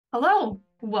Hello,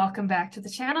 welcome back to the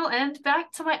channel and back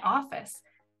to my office.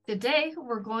 Today,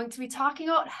 we're going to be talking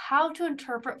about how to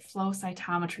interpret flow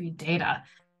cytometry data.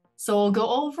 So we'll go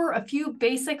over a few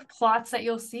basic plots that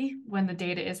you'll see when the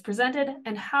data is presented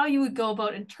and how you would go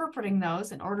about interpreting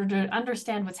those in order to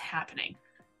understand what's happening.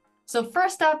 So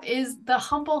first up is the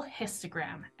humble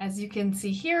histogram. As you can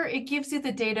see here, it gives you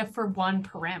the data for one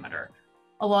parameter.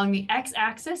 Along the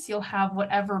x-axis, you'll have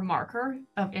whatever marker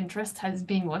of interest is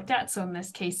being looked at. So in this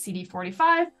case,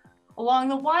 CD45. Along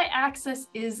the y-axis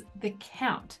is the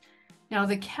count. Now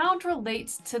the count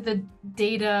relates to the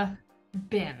data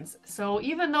bins. So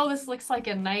even though this looks like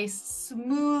a nice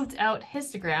smoothed out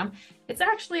histogram, it's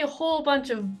actually a whole bunch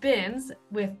of bins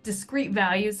with discrete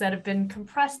values that have been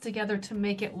compressed together to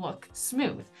make it look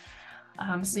smooth.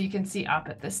 So you can see up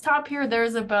at this top here,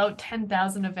 there's about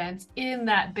 10,000 events in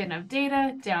that bin of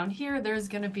data. Down here, there's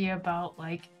going to be about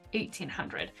like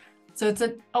 1,800. So it's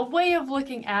a way of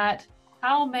looking at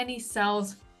how many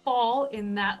cells fall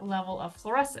in that level of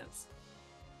fluorescence.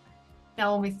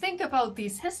 Now, when we think about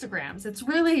these histograms, it's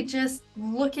really just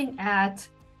looking at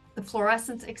the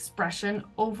fluorescence expression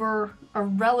over a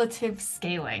relative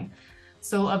scaling.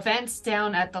 So events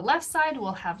down at the left side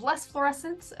will have less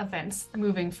fluorescence. Events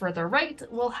moving further right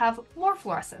will have more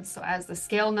fluorescence. So as the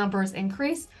scale numbers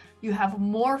increase, you have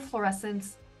more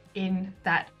fluorescence in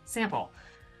that sample.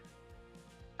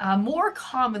 More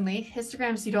commonly,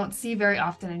 histograms you don't see very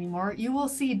often anymore, you will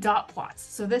see dot plots.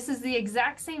 So this is the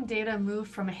exact same data moved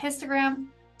from a histogram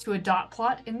to a dot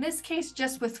plot, in this case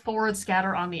just with forward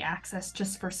scatter on the axis,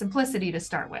 just for simplicity to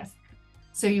start with.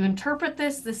 So you interpret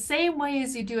this the same way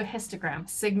as you do a histogram.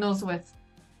 Signals with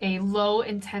a low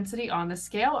intensity on the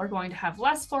scale are going to have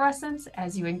less fluorescence.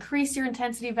 As you increase your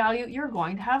intensity value, you're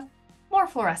going to have more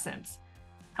fluorescence.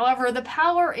 However, the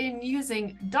power in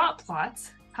using dot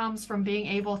plots comes from being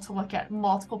able to look at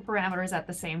multiple parameters at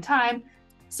the same time.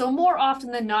 So more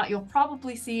often than not, you'll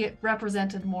probably see it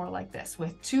represented more like this,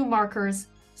 with two markers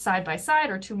side by side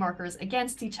or two markers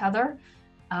against each other.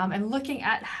 And looking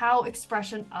at how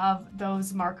expression of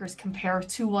those markers compare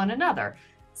to one another.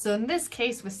 So in this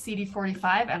case with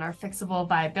CD45 and our fixable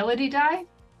viability dye,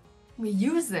 we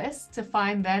use this to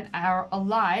find then our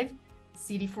alive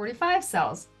CD45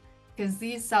 cells, because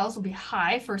these cells will be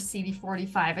high for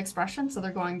CD45 expression. So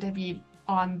they're going to be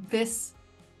on this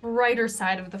brighter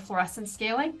side of the fluorescence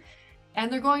scaling.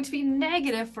 And they're going to be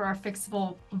negative for our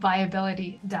fixable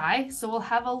viability dye. So we'll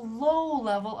have a low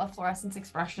level of fluorescence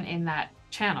expression in that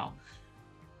channel.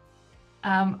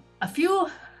 A few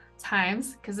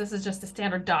times, because this is just a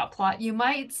standard dot plot, you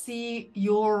might see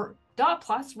your dot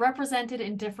plots represented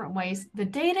in different ways. The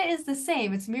data is the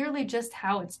same, it's merely just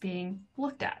how it's being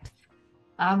looked at.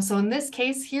 So in this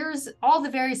case, here's all the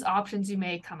various options you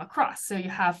may come across. So you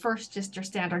have first just your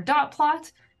standard dot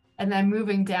plot, and then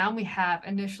moving down, we have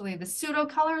initially the pseudo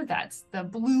color, that's the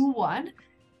blue one.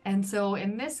 And so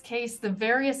in this case, the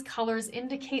various colors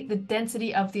indicate the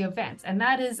density of the events. And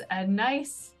that is a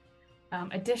nice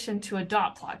addition to a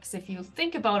dot plot. Because if you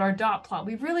think about our dot plot,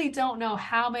 we really don't know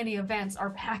how many events are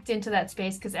packed into that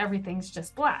space because everything's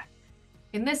just black.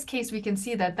 In this case, we can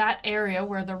see that that area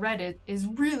where the red is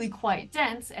really quite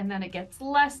dense, and then it gets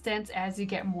less dense as you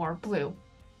get more blue.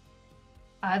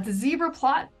 The zebra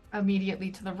plot immediately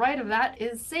to the right of that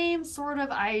is same sort of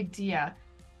idea,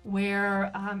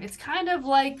 where it's kind of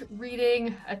like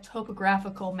reading a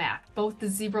topographical map, both the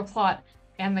zebra plot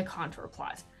and the contour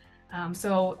plot.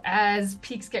 So as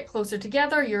peaks get closer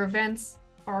together, your events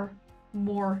are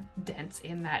more dense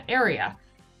in that area.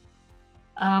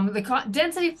 The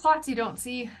density plots you don't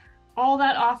see all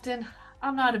that often.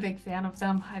 I'm not a big fan of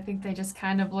them. I think they just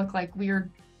kind of look like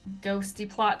weird ghosty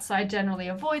plots, so I generally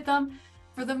avoid them.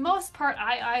 For the most part,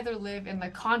 I either live in the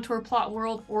contour plot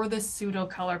world or the pseudo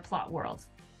color plot world.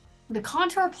 The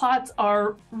contour plots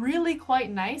are really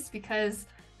quite nice because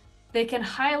they can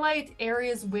highlight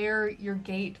areas where your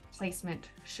gate placement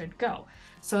should go.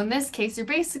 So in this case, you're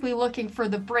basically looking for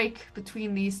the break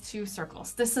between these two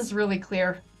circles. This is really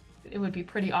clear. It would be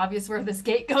pretty obvious where this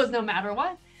gate goes no matter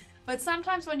what. But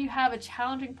sometimes when you have a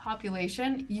challenging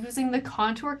population, using the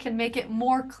contour can make it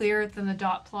more clear than the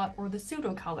dot plot or the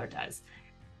pseudo color does.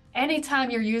 Anytime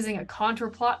you're using a contour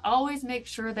plot, always make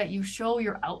sure that you show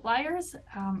your outliers.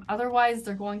 Otherwise,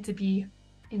 they're going to be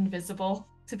invisible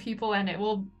to people, and it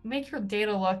will make your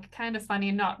data look kind of funny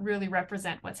and not really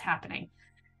represent what's happening.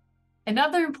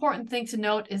 Another important thing to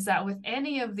note is that with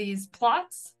any of these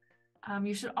plots,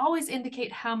 you should always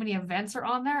indicate how many events are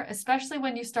on there, especially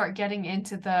when you start getting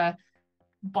into the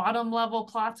bottom level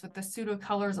plots with the pseudo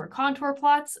colors or contour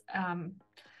plots.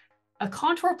 A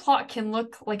contour plot can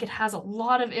look like it has a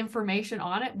lot of information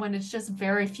on it when it's just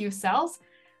very few cells.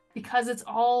 because it's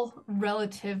all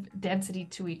relative density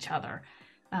to each other.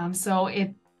 So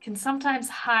it can sometimes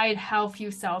hide how few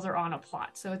cells are on a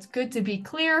plot. So it's good to be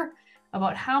clear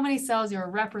about how many cells you're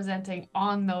representing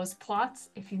on those plots.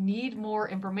 If you need more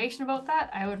information about that,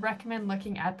 I would recommend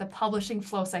looking at the Publishing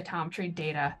Flow Cytometry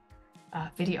Data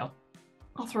video.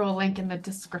 I'll throw a link in the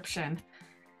description.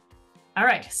 All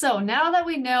right, so now that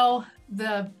we know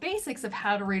the basics of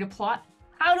how to read a plot,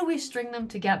 how do we string them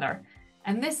together?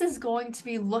 And this is going to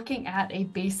be looking at a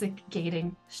basic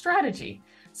gating strategy.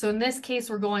 So in this case,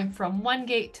 we're going from one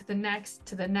gate to the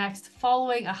next,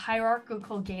 following a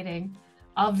hierarchical gating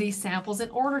of these samples in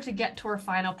order to get to our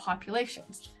final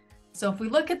populations. So if we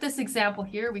look at this example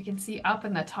here, we can see up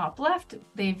in the top left,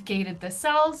 they've gated the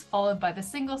cells followed by the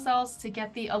single cells to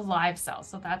get the alive cells.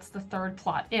 So that's the third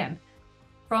plot in.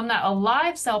 From that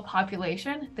alive cell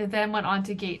population, they then went on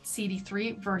to gate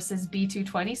CD3 versus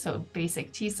B220, so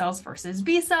basic T cells versus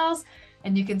B cells.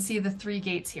 And you can see the three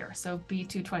gates here. So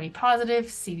B220 positive,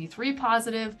 CD3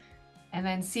 positive, and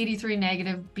then CD3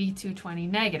 negative,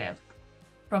 B220 negative.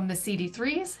 From the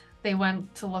CD3s, they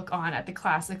went to look on at the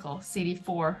classical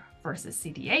CD4 versus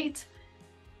CD8.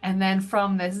 And then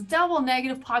from this double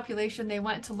negative population, they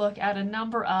went to look at a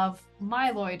number of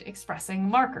myeloid expressing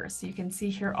markers. So you can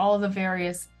see here all the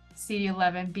various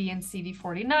CD11B and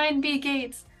CD49B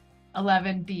gates,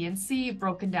 11B and C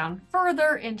broken down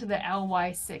further into the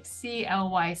LY6C,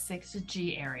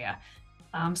 LY6G area.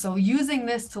 So using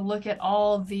this to look at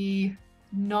all the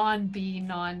non-B,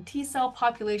 non-T cell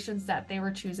populations that they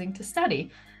were choosing to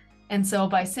study. And so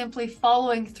by simply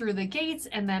following through the gates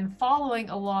and then following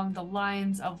along the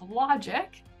lines of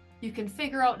logic, you can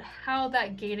figure out how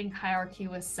that gating hierarchy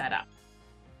was set up.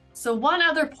 So one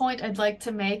other point I'd like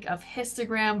to make of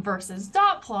histogram versus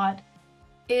dot plot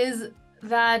is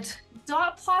that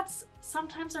dot plots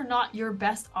sometimes are not your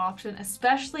best option,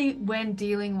 especially when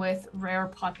dealing with rare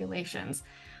populations.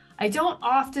 I don't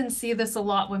often see this a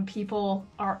lot when people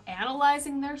are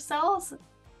analyzing their cells.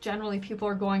 Generally, people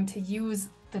are going to use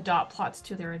the dot plots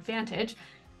to their advantage.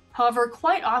 However,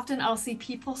 quite often I'll see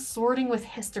people sorting with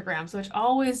histograms, which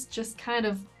always just kind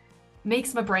of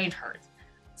makes my brain hurt.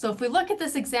 So if we look at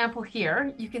this example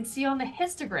here, you can see on the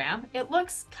histogram, it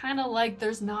looks kind of like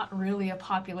there's not really a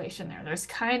population there. There's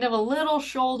kind of a little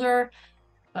shoulder,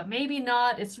 but maybe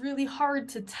not. It's really hard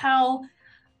to tell.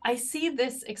 I see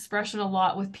this expression a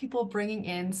lot with people bringing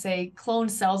in, say,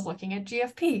 cloned cells looking at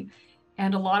GFP.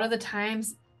 And a lot of the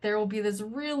times there will be this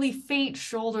really faint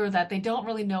shoulder that they don't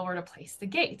really know where to place the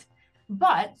gate.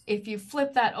 But if you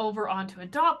flip that over onto a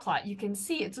dot plot, you can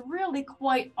see it's really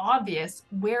quite obvious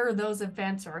where those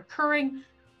events are occurring,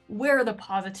 where the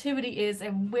positivity is,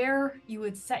 and where you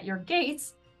would set your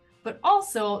gates. But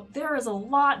also, there is a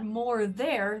lot more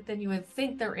there than you would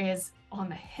think there is on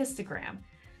the histogram.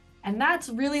 And that's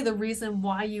really the reason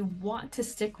why you want to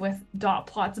stick with dot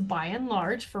plots by and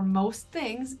large for most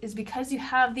things, is because you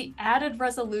have the added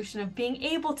resolution of being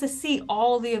able to see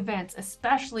all the events,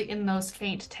 especially in those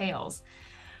faint tails.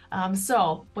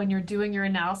 So when you're doing your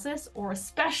analysis, or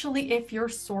especially if you're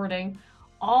sorting,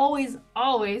 always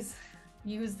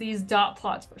use these dot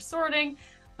plots for sorting.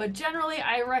 But generally,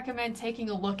 I recommend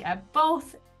taking a look at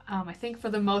both. I think for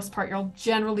the most part, you'll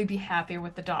generally be happier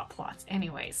with the dot plots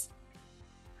anyways.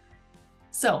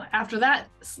 So after that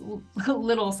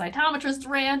little cytometrist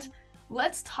rant,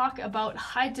 let's talk about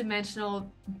high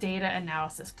dimensional data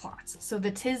analysis plots. So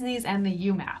the tSNEs and the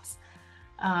Umaps.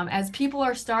 As people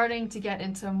are starting to get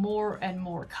into more and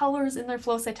more colors in their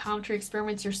flow cytometry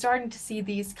experiments, you're starting to see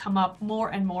these come up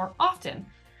more and more often.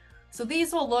 So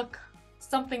these will look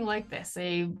something like this,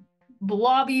 a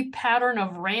blobby pattern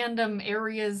of random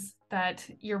areas that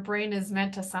your brain is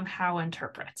meant to somehow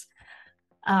interpret.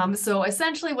 So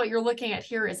essentially what you're looking at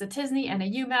here is a tSNE and a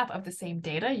Umap of the same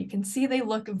data. You can see they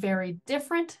look very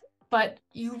different, but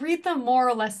you read them more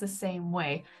or less the same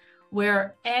way,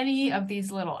 where any of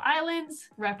these little islands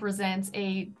represents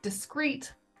a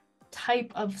discrete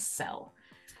type of cell.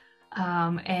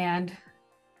 And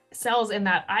cells in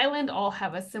that island all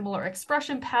have a similar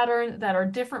expression pattern that are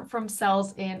different from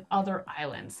cells in other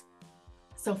islands.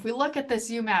 So if we look at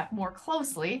this Umap more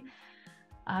closely,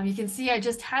 you can see I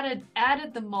just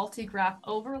added the multi-graph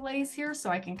overlays here so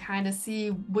I can kind of see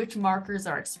which markers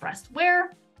are expressed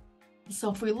where. So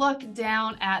if we look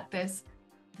down at this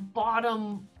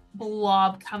bottom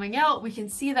blob coming out, we can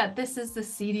see that this is the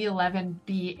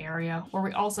CD11B area, where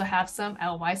we also have some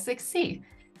LY6C.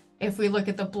 If we look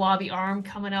at the blobby arm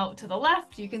coming out to the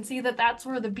left, you can see that that's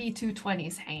where the B220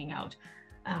 is hanging out.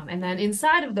 And then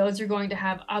inside of those, you're going to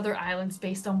have other islands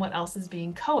based on what else is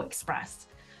being co-expressed.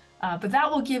 But that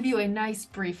will give you a nice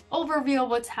brief overview of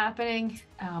what's happening.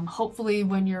 Hopefully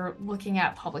when you're looking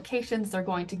at publications, they're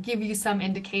going to give you some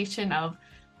indication of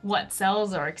what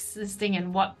cells are existing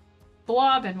in what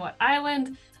blob and what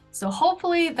island. So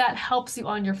hopefully that helps you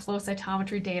on your flow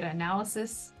cytometry data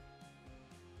analysis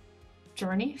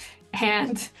journey.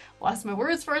 And lost my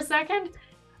words for a second.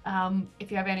 If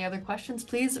you have any other questions,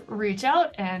 please reach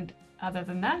out. And other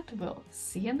than that, we'll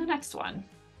see you in the next one.